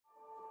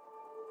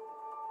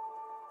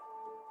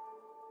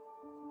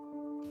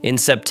In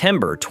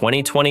September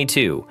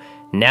 2022,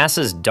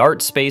 NASA's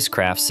DART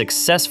spacecraft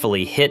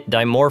successfully hit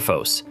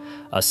Dimorphos,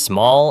 a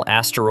small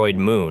asteroid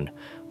moon,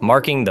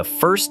 marking the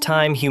first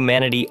time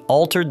humanity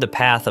altered the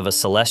path of a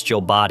celestial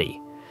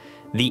body.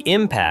 The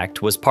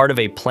impact was part of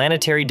a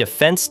planetary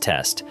defense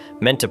test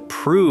meant to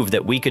prove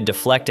that we could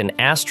deflect an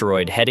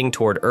asteroid heading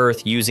toward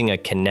Earth using a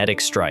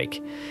kinetic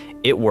strike.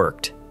 It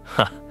worked.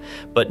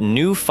 But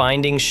new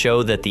findings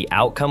show that the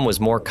outcome was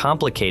more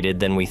complicated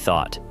than we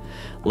thought.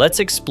 Let's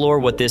explore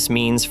what this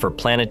means for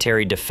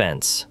planetary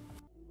defense.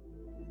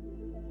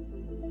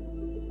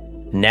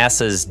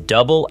 NASA's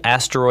Double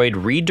Asteroid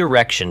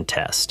Redirection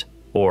Test,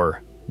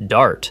 or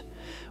DART,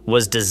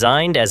 was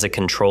designed as a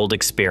controlled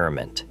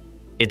experiment.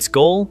 Its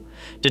goal?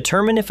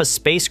 Determine if a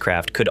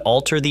spacecraft could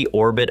alter the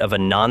orbit of a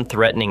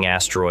non-threatening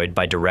asteroid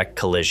by direct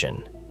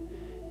collision.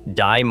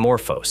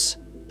 Dimorphos,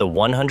 the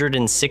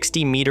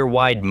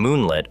 160-meter-wide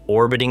moonlet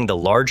orbiting the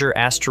larger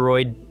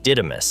asteroid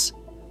Didymus,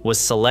 was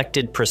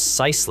selected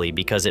precisely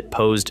because it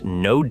posed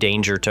no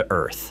danger to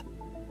Earth.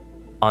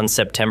 On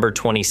September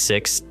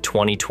 26,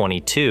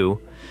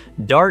 2022,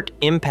 DART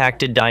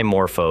impacted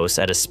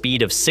Dimorphos at a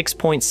speed of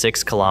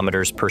 6.6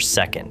 kilometers per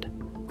second.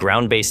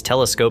 Ground-based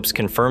telescopes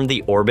confirmed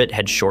the orbit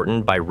had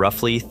shortened by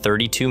roughly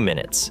 32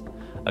 minutes,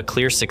 a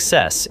clear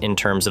success in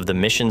terms of the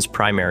mission's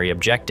primary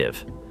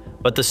objective.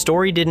 But the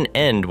story didn't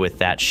end with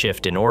that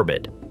shift in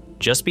orbit.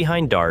 Just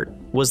behind DART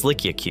was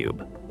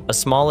Liquiacube, a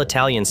small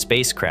Italian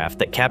spacecraft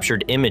that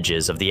captured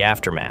images of the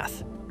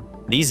aftermath.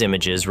 These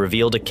images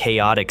revealed a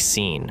chaotic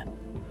scene.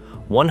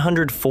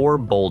 104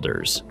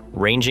 boulders,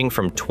 ranging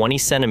from 20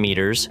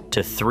 centimeters to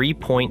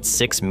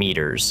 3.6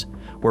 meters,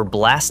 were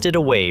blasted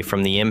away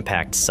from the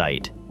impact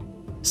site.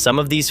 Some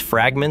of these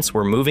fragments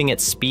were moving at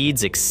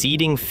speeds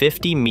exceeding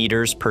 50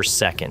 meters per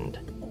second.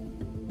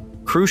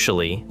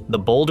 Crucially, the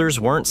boulders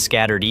weren't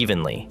scattered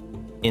evenly.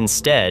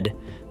 Instead,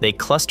 they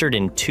clustered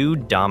in two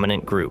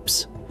dominant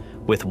groups,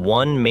 with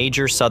one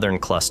major southern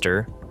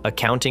cluster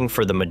accounting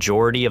for the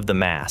majority of the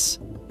mass.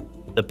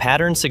 The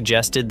pattern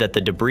suggested that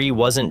the debris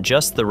wasn't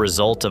just the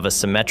result of a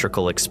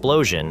symmetrical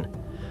explosion,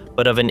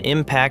 but of an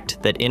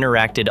impact that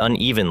interacted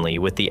unevenly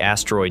with the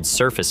asteroid's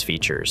surface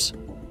features.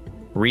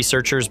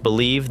 Researchers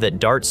believe that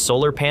DART's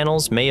solar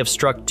panels may have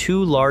struck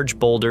two large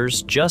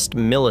boulders just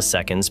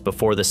milliseconds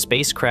before the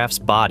spacecraft's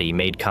body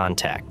made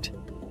contact.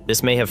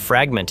 This may have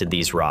fragmented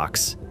these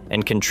rocks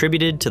and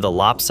contributed to the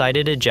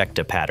lopsided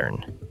ejecta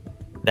pattern.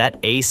 That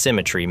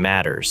asymmetry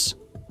matters.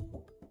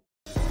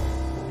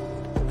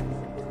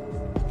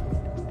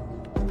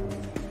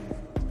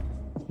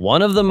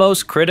 One of the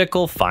most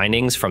critical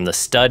findings from the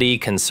study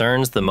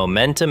concerns the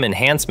momentum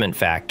enhancement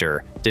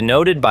factor,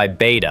 denoted by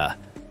beta.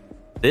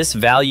 This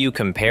value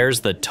compares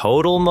the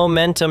total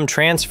momentum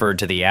transferred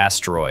to the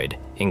asteroid,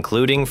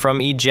 including from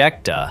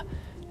ejecta,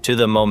 to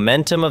the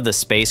momentum of the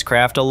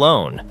spacecraft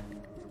alone.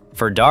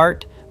 For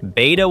DART,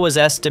 beta was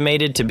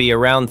estimated to be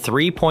around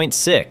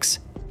 3.6.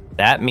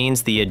 That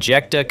means the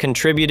ejecta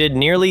contributed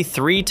nearly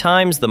 3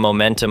 times the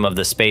momentum of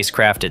the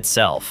spacecraft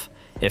itself,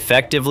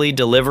 effectively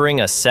delivering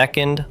a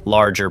second,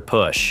 larger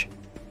push.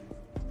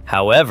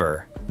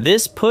 However,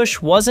 this push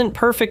wasn't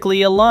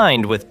perfectly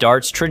aligned with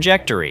DART's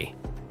trajectory.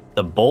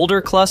 The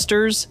boulder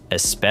clusters,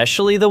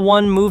 especially the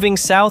one moving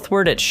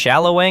southward at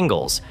shallow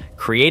angles,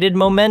 created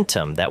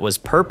momentum that was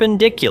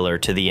perpendicular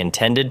to the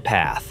intended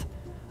path.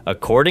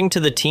 According to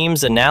the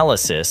team's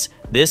analysis,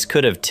 this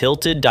could have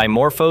tilted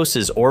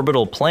Dimorphos's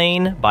orbital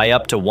plane by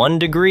up to 1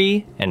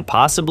 degree and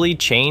possibly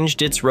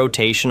changed its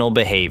rotational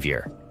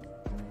behavior.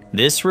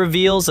 This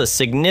reveals a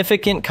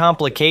significant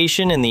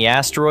complication in the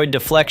asteroid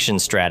deflection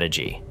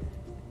strategy.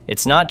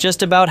 It's not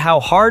just about how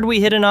hard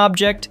we hit an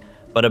object,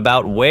 but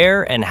about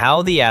where and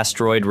how the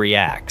asteroid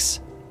reacts.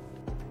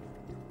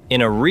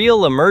 In a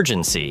real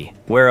emergency,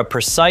 where a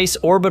precise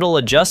orbital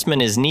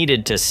adjustment is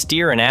needed to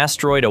steer an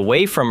asteroid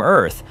away from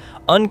Earth,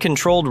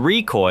 uncontrolled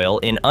recoil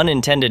in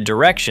unintended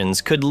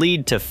directions could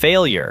lead to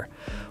failure.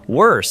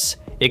 Worse,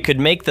 it could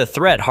make the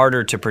threat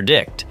harder to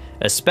predict,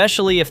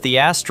 especially if the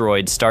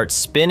asteroid starts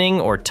spinning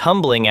or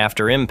tumbling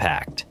after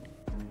impact.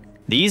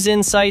 These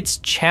insights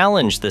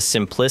challenge the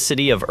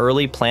simplicity of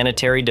early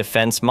planetary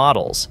defense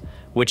models,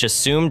 which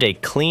assumed a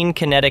clean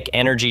kinetic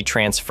energy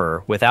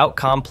transfer without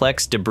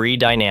complex debris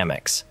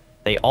dynamics.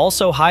 They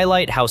also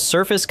highlight how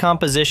surface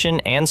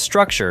composition and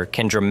structure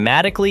can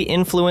dramatically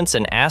influence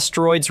an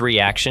asteroid's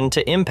reaction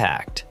to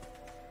impact.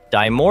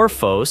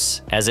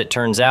 Dimorphos, as it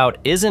turns out,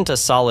 isn't a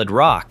solid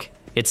rock.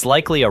 It's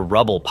likely a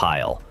rubble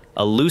pile,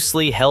 a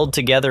loosely held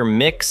together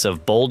mix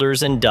of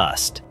boulders and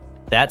dust.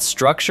 That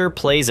structure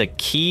plays a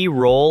key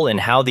role in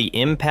how the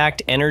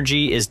impact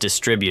energy is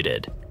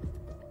distributed.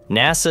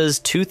 NASA's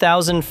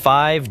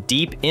 2005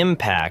 Deep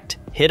Impact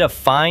hit a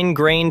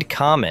fine-grained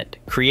comet,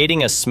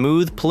 creating a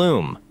smooth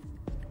plume.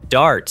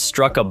 DART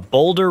struck a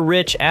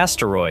boulder-rich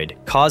asteroid,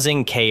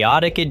 causing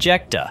chaotic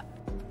ejecta.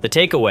 The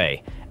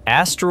takeaway: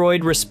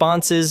 asteroid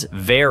responses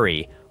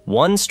vary.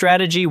 One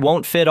strategy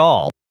won't fit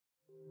all.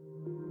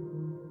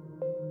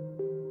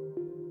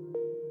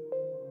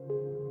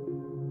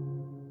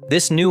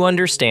 This new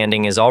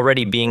understanding is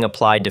already being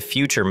applied to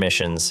future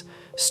missions,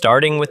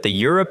 starting with the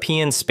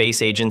European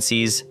Space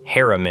Agency's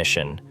Hera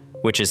mission,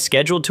 which is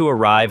scheduled to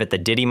arrive at the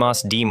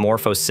Didymos D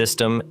Morphos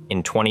system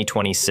in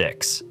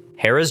 2026.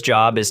 Hera's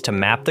job is to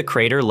map the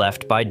crater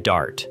left by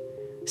DART,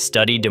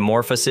 study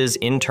Dimorphos's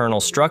internal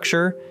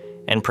structure,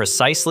 and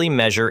precisely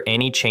measure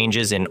any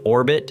changes in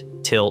orbit,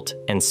 tilt,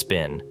 and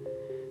spin.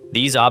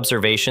 These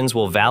observations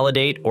will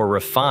validate or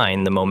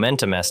refine the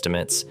momentum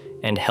estimates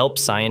and help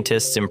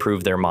scientists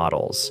improve their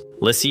models.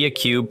 Lycia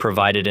Cube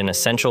provided an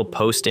essential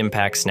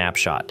post-impact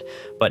snapshot,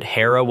 but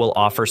Hera will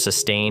offer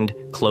sustained,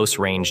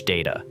 close-range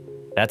data.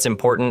 That's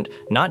important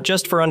not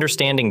just for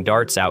understanding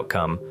DART's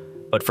outcome,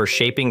 but for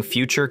shaping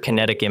future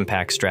kinetic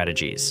impact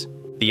strategies.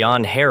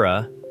 Beyond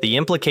Hera, the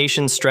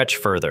implications stretch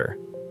further.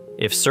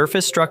 If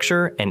surface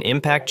structure and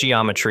impact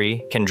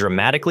geometry can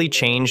dramatically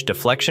change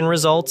deflection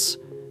results,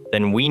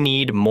 then we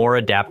need more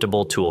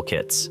adaptable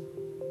toolkits.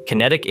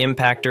 Kinetic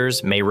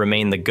impactors may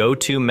remain the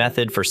go-to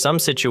method for some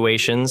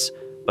situations,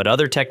 but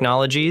other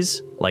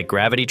technologies, like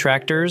gravity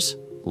tractors,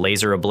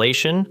 laser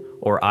ablation,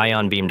 or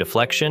ion beam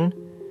deflection,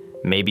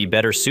 may be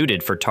better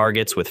suited for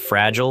targets with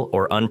fragile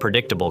or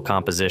unpredictable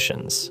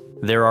compositions.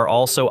 There are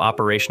also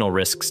operational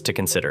risks to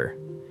consider.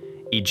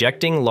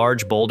 Ejecting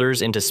large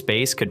boulders into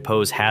space could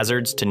pose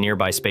hazards to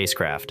nearby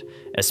spacecraft,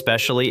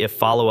 especially if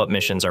follow-up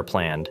missions are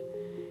planned.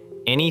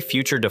 Any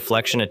future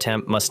deflection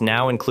attempt must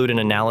now include an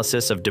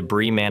analysis of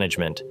debris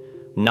management,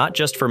 not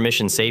just for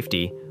mission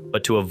safety,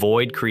 but to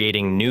avoid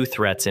creating new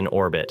threats in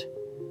orbit.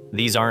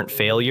 These aren't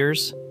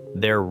failures,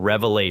 they're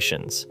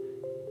revelations.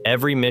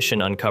 Every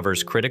mission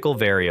uncovers critical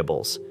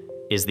variables.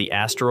 Is the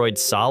asteroid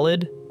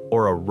solid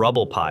or a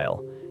rubble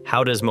pile?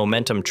 How does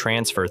momentum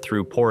transfer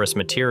through porous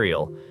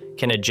material?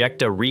 Can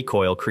ejecta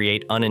recoil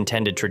create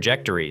unintended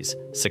trajectories?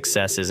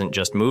 Success isn't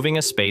just moving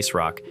a space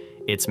rock,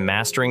 it's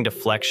mastering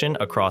deflection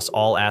across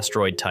all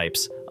asteroid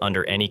types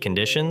under any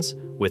conditions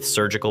with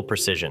surgical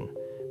precision.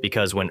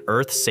 Because when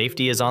Earth's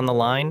safety is on the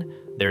line,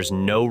 there's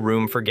no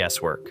room for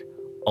guesswork,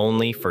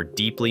 only for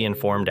deeply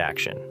informed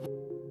action.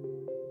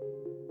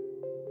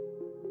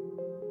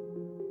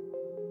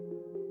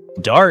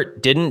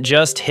 DART didn't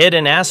just hit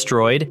an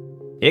asteroid,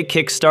 it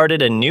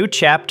kickstarted a new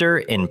chapter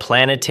in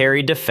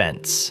planetary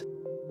defense.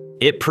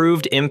 It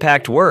proved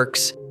impact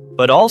works,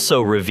 but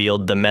also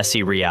revealed the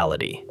messy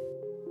reality.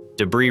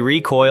 Debris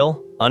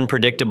recoil,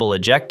 unpredictable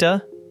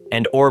ejecta,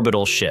 and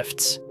orbital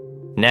shifts.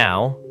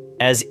 Now,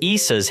 as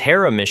ESA's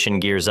Hera mission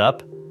gears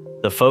up,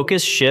 the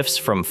focus shifts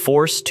from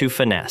force to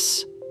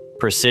finesse.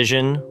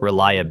 Precision,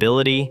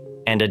 reliability,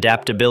 and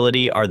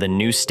adaptability are the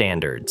new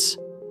standards.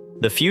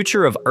 The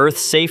future of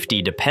Earth's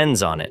safety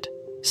depends on it.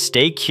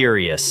 Stay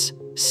curious,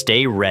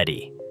 stay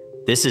ready.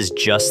 This is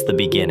just the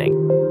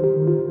beginning.